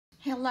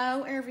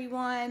Hello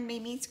everyone,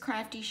 Mimi's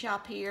Crafty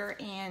Shop here,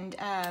 and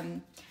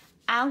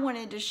I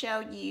wanted to show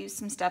you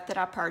some stuff that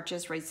I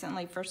purchased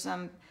recently for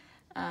some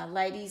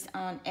ladies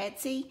on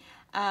Etsy.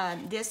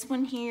 This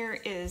one here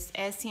is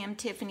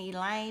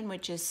SMTiffanyLane,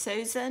 which is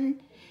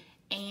Susan,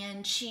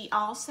 and she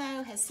also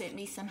has sent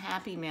me some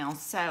Happy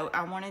Meals, so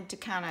I wanted to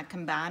kind of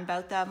combine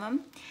both of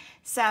them.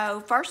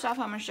 So first off,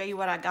 I'm going to show you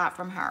what I got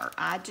from her.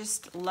 I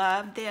just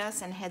love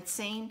this and had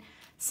seen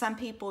some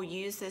people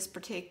use this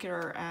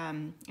particular,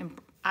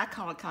 I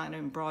call it kind of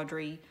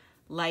embroidery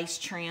lace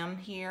trim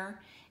here,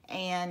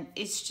 and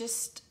it's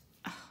just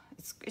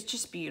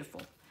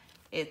beautiful.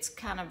 It's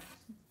kind of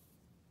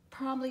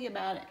probably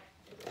about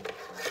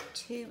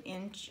 2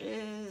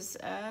 inches,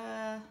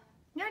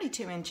 nearly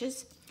 2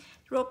 inches.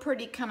 Real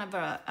pretty, kind of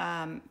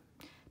a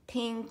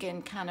pink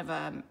and kind of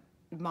a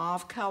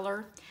mauve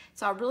color.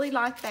 So I really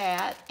like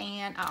that.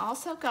 And I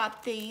also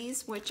got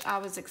these, which I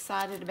was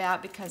excited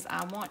about because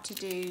I want to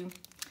do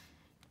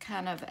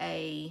kind of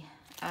a,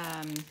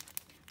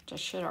 which I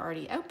should have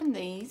already opened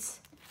these,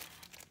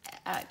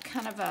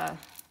 kind of a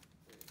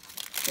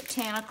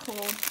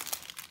botanical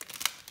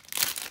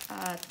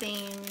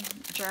theme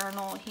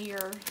journal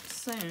here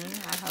soon,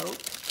 I hope.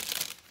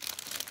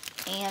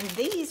 And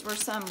these were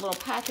some little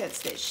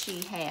packets that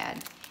she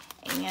had.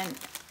 And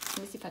let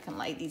me see if I can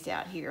lay these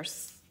out here.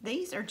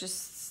 These are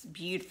just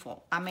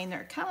beautiful. I mean,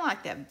 they're kind of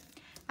like that,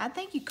 I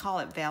think you call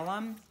it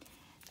vellum,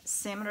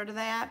 similar to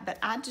that, but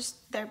I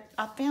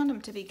found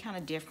them to be kind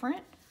of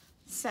different.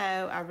 So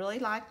I really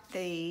like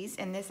these,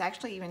 and this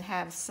actually even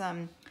has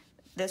some,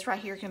 this right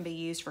here can be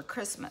used for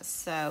Christmas,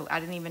 so I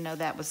didn't even know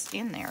that was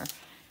in there.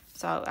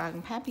 So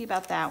I'm happy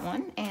about that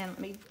one. And let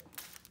me,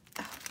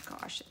 oh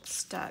gosh, it's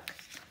stuck.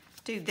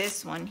 Do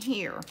this one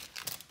here.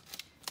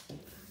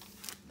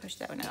 Push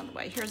that one out of the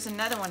way. Here's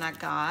another one I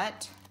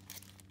got.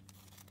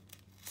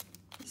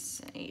 Let's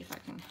see if I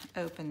can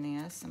open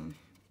this. Some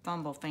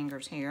fumble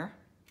fingers here.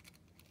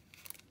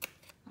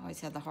 I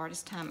always have the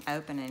hardest time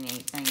opening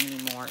anything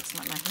anymore. It's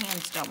like my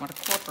hands don't want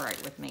to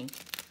cooperate with me.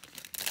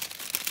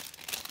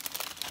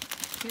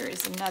 Here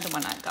is another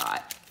one I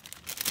got.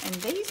 And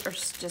these are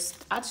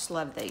just, I just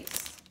love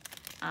these.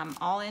 I'm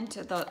all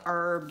into the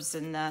herbs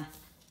and the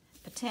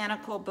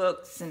botanical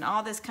books and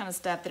all this kind of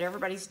stuff that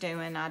everybody's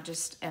doing. I've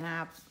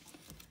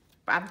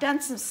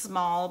done some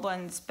small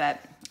ones,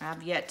 but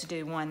I've yet to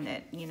do one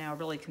that, you know,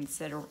 really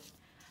consider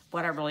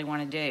what I really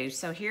want to do.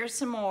 So here's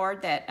some more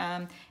that,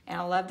 and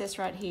I love this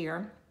right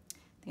here.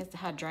 I think it's the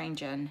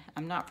hydrangea.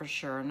 I'm not for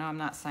sure. No, I'm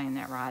not saying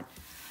that right.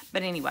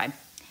 But anyway,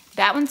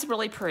 that one's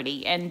really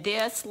pretty. And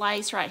this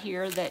lace right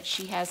here that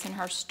she has in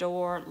her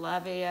store,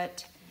 love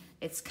it.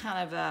 It's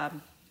kind of a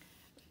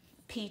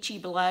peachy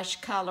blush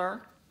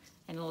color,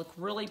 and it'll look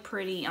really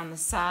pretty on the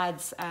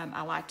sides.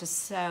 I like to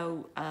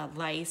sew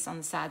lace on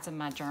the sides of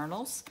my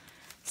journals.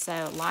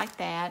 So like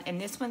that. And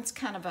this one's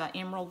kind of an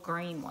emerald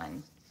green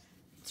one.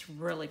 It's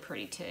really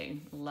pretty too.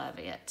 Love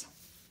it.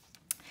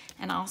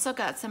 And I also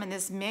got some of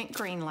this mint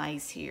green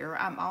lace here.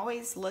 I'm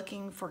always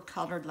looking for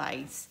colored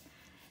lace.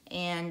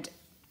 And,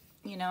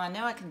 you know, I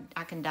know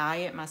I can dye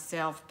it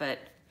myself, but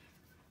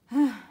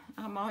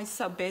I'm always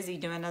so busy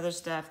doing other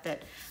stuff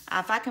that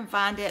if I can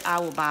find it, I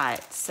will buy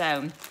it.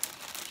 So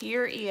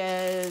here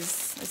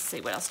is, let's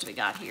see, what else do we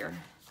got here?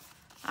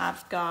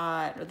 I've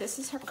got, well, this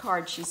is her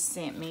card she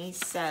sent me.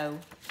 So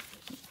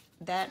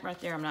that right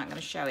there, I'm not going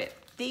to show it.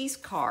 These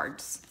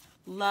cards,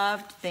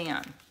 loved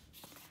them.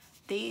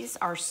 These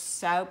are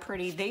so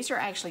pretty. These are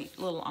actually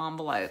little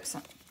envelopes,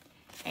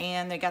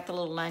 and they got the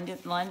little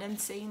London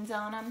scenes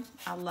on them.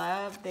 I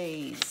love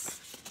these.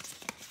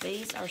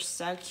 These are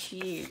so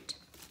cute.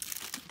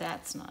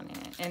 That's not in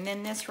it. And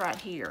then this right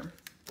here.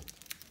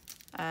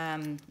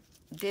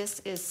 This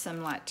is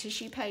some like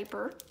tissue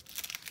paper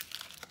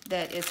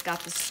that it's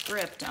got the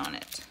script on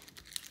it.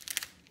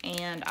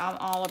 And I'm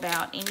all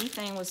about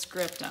anything with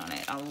script on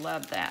it. I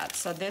love that.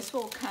 So this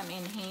will come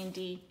in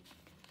handy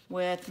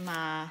with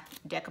my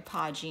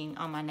decoupaging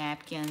on my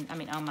napkin,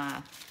 on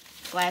my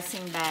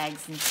glassine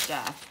bags and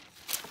stuff.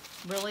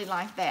 Really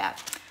like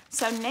that.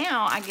 So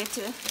now I get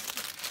to,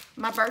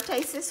 my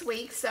birthday's this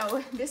week,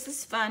 so this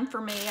is fun for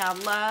me. I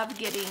love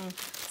getting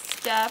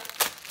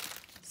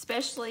stuff,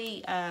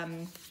 especially,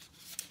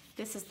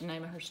 this is the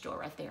name of her store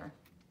right there,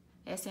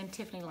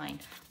 SMTiffanyLane.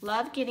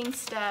 Love getting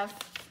stuff,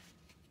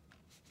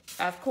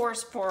 of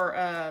course,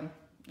 for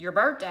your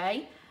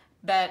birthday,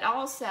 but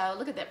also,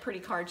 look at that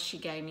pretty card she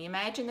gave me.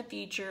 Imagine the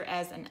future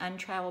as an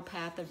untraveled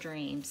path of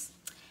dreams.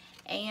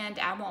 And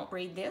I won't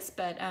read this,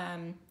 but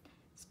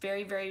it's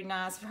very, very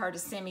nice of her to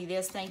send me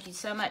this. Thank you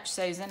so much,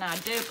 Susan. I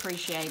do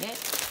appreciate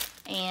it.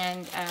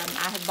 And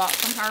I had bought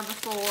from her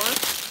before,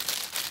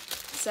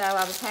 so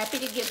I was happy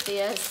to get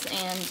this.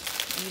 And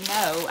you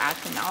know, I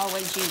can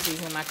always use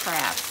these in my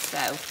crafts.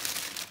 So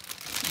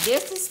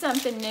this is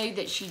something new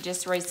that she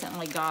just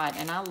recently got,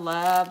 and I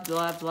love,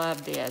 love,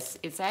 love this.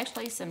 It's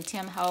actually some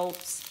Tim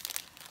Holtz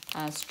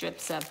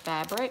strips of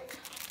fabric,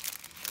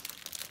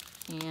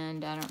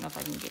 and I don't know if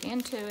I can get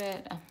into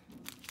it.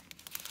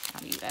 How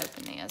do you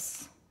open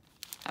this?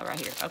 Oh, right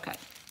here, okay.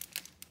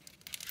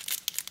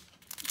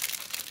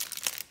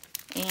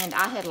 And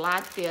I had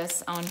liked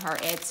this on her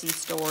Etsy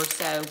store,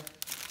 so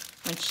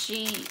when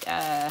she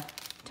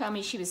told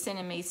me she was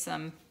sending me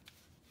some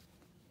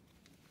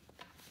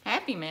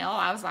Happy Mail,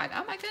 I was like,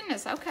 oh my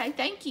goodness, okay,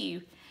 thank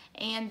you.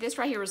 And this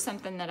right here was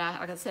something that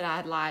like I said, I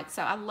had liked.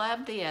 So I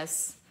love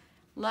this.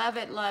 Love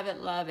it, love it,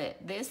 love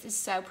it. This is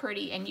so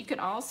pretty. And you can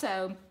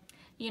also,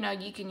 you know,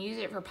 you can use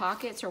it for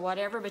pockets or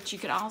whatever, but you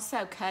could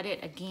also cut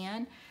it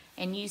again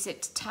and use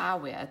it to tie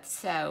with.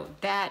 So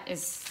that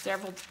is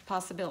several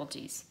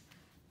possibilities.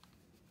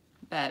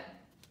 But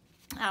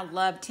I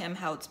love Tim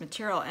Holtz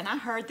material, and I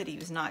heard that he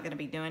was not going to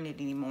be doing it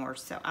anymore,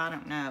 so I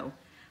don't know.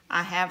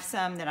 I have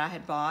some that I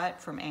had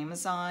bought from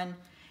Amazon,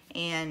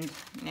 and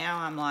now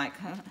I'm like,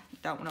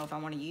 don't know if I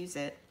want to use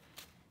it.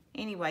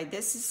 Anyway,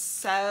 this is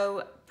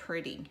so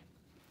pretty.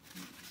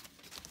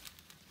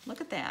 Look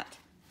at that.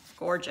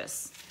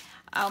 Gorgeous.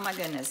 Oh my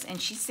goodness.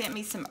 And she sent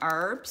me some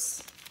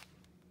herbs.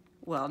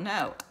 Well,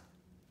 no.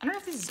 I don't know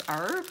if this is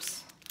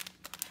herbs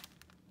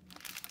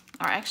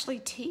or actually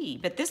tea,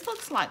 but this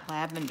looks like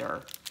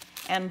lavender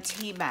and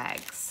tea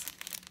bags.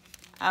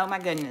 Oh my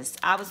goodness.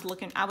 I was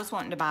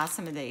wanting to buy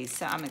some of these,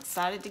 so I'm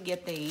excited to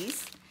get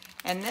these.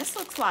 And this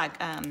looks like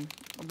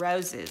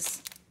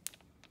roses.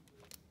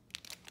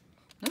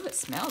 Ooh, it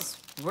smells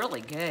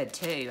really good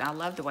too. I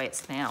love the way it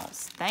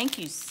smells. Thank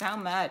you so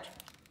much.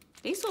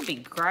 These will be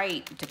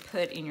great to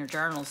put in your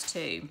journals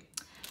too.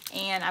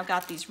 And I've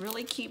got these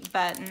really cute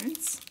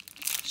buttons.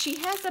 She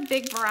has a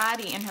big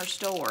variety in her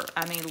store.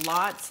 I mean,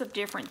 lots of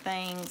different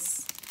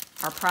things.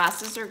 Her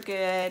prices are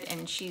good,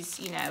 and she's,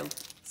 you know,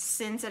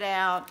 sends it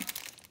out.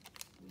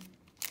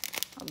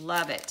 I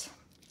love it.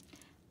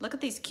 Look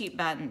at these cute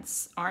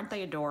buttons. Aren't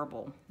they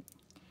adorable?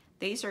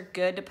 These are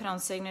good to put on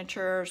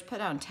signatures,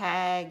 put on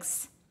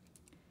tags.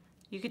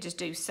 You could just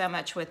do so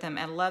much with them.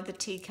 And I love the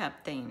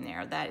teacup theme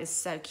there. That is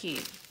so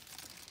cute.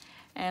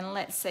 And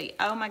let's see.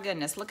 Oh my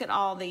goodness. Look at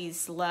all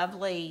these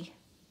lovely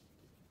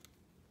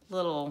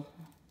little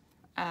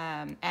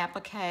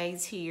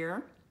appliques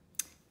here.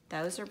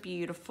 Those are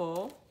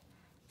beautiful.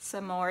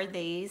 Some more of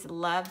these.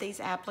 Love these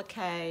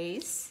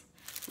appliques.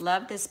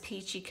 Love this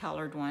peachy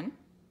colored one.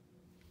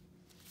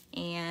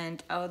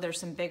 And oh, there's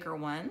some bigger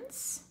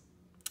ones.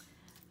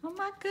 Oh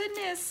my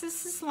goodness,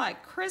 this is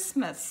like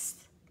Christmas.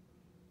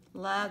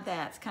 Love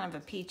that. It's kind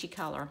of a peachy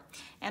color.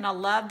 And I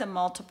love the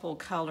multiple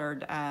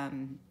colored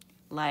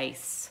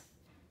lace.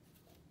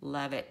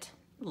 Love it.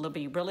 It'll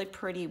be really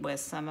pretty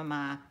with some of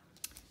my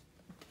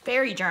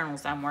fairy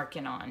journals I'm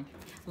working on.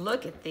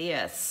 Look at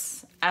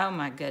this. Oh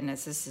my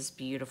goodness, this is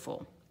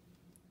beautiful.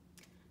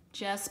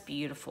 Just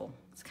beautiful.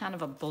 It's kind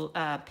of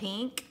a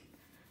pink,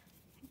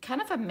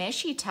 kind of a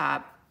meshy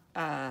type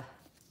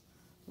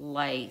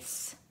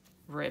lace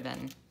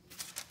ribbon.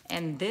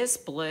 And this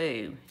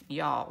blue,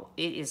 y'all,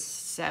 it is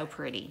so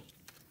pretty.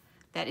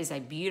 That is a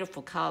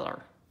beautiful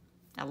color.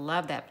 I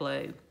love that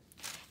blue.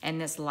 And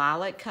this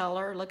lilac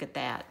color, look at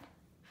that.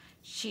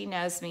 She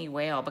knows me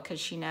well because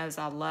she knows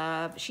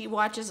she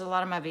watches a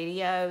lot of my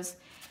videos.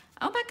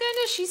 Oh my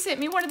goodness, she sent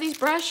me one of these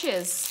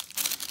brushes.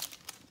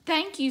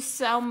 Thank you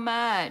so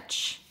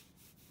much.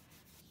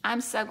 I'm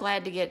so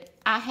glad to get,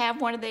 I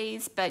have one of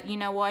these, but you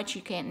know what?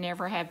 You can't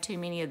never have too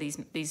many of these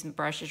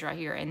brushes right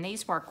here. And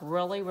these work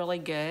really, really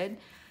good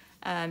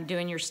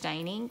doing your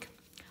staining.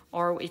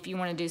 Or if you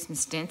want to do some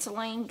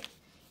stenciling,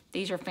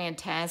 these are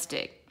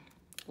fantastic.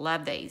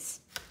 Love these.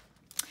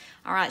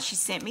 All right, she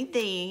sent me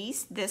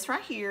these. This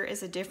right here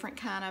is a different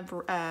kind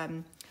of,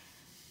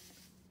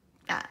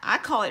 I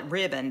call it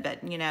ribbon,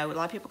 but you know, a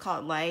lot of people call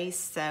it lace,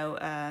 so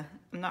I'm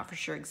not for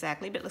sure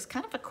exactly, but it's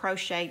kind of a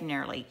crocheted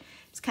nearly.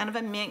 It's kind of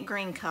a mint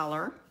green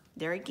color.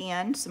 There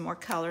again, some more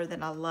color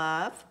that I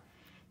love.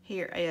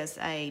 Here is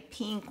a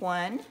pink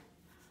one.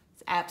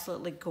 It's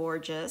absolutely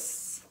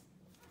gorgeous.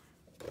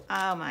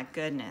 Oh my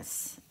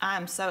goodness.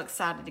 I'm so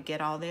excited to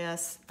get all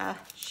this.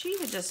 She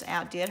had just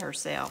outdid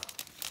herself.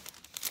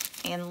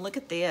 And look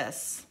at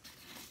this.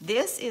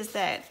 This is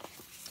that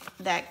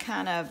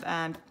kind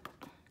of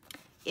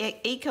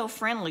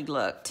eco-friendly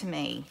look to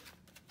me.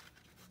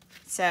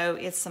 So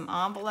it's some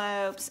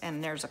envelopes,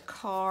 and there's a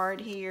card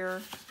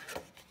here.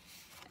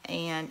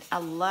 And I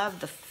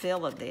love the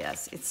feel of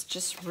this. It's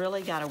just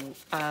really got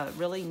a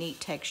really neat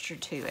texture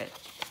to it.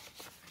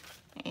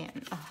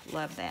 And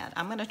love that.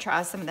 I'm going to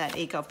try some of that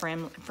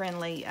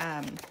eco-friendly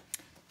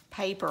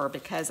paper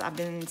because I've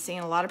been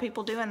seeing a lot of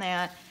people doing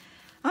that.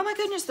 Oh my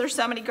goodness, there's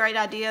so many great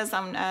ideas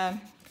on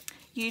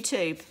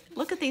YouTube.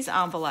 Look at these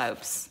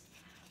envelopes.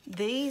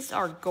 These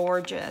are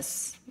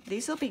gorgeous.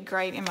 These will be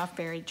great in my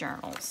fairy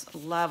journals.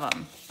 Love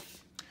them.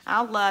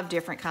 I love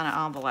different kind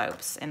of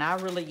envelopes, and I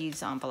really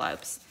use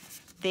envelopes.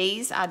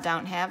 These I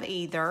don't have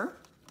either.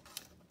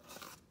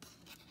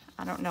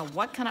 I don't know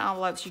what kind of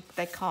envelopes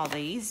they call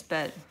these,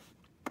 but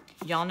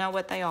y'all know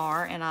what they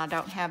are, and I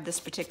don't have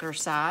this particular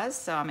size,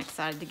 so I'm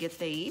excited to get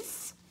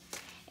these.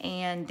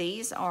 And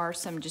these are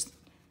some just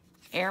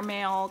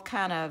airmail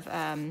kind of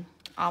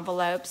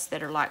envelopes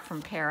that are like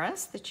from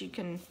Paris that you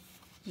can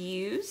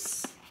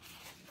use.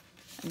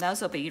 And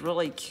those will be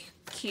really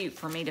cute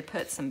for me to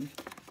put some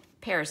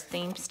Paris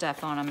theme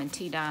stuff on them and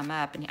tea-dye them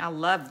up. And I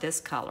love this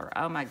color.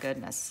 Oh my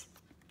goodness.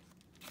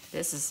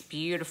 This is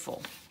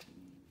beautiful.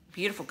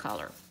 Beautiful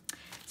color.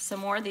 Some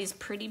more of these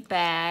pretty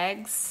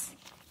bags.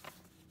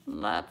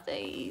 Love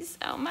these.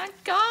 Oh my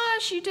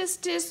gosh, you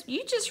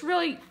just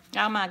really,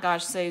 oh my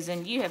gosh,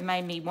 Susan, you have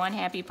made me one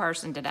happy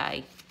person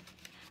today.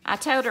 I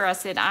told her, I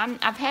said,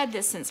 I've had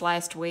this since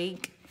last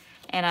week,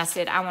 and I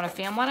said, I want to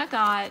film what I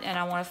got, and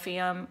I want to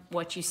film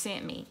what you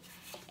sent me.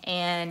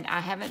 And I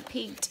haven't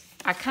peeked,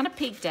 I kind of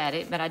peeked at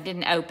it, but I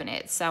didn't open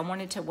it, so I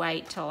wanted to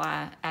wait till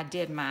I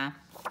did my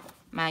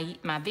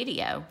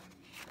video.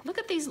 Look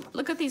at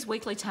these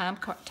weekly time.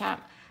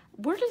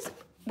 Where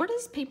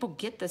does people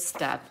get this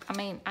stuff? I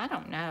mean, I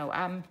don't know.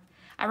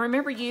 I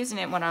remember using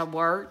it when I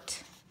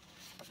worked,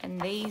 and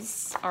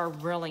these are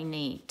really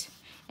neat.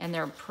 And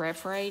they're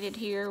perforated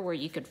here where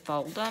you could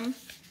fold them.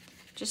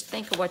 Just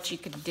think of what you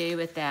could do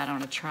with that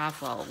on a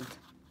trifold.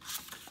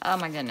 Oh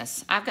my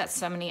goodness, I've got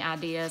so many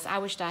ideas. I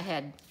wished I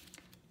had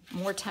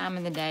more time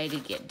in the day to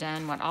get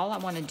done what all I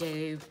want to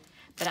do,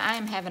 but I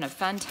am having a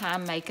fun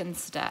time making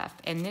stuff.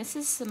 And this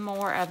is some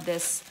more of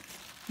this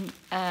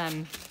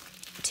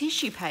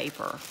tissue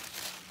paper.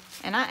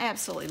 And I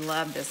absolutely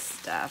love this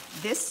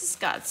stuff. This has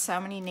got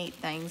so many neat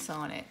things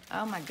on it.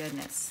 Oh my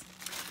goodness.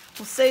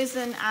 Well,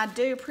 Susan, I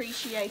do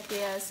appreciate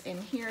this. And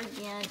here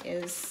again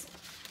is,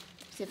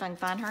 see if I can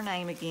find her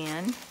name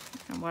again,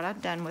 and what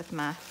I've done with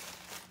my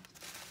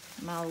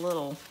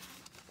little,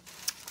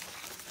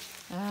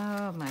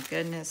 oh my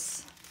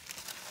goodness,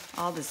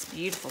 all this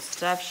beautiful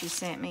stuff she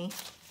sent me.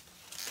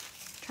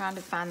 Trying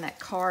to find that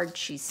card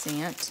she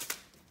sent,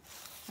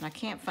 and I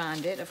can't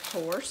find it, of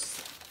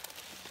course.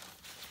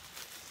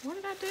 What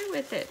did I do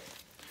with it?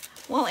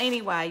 Well,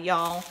 anyway,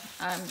 y'all,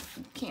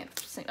 can't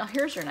see. Oh,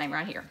 here's her name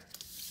right here.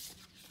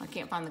 I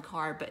can't find the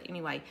card, but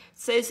anyway,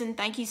 Susan,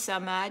 thank you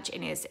so much.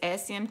 And it's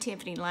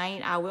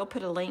SMTiffanyLane. I will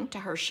put a link to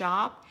her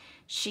shop.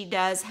 She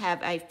does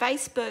have a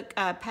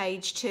Facebook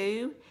page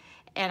too,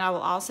 and I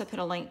will also put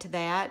a link to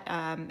that.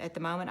 At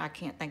the moment, I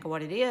can't think of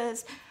what it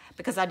is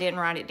because I didn't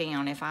write it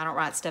down. If I don't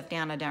write stuff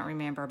down, I don't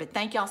remember. But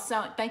thank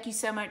you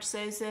so much,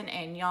 Susan,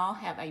 and y'all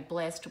have a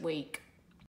blessed week.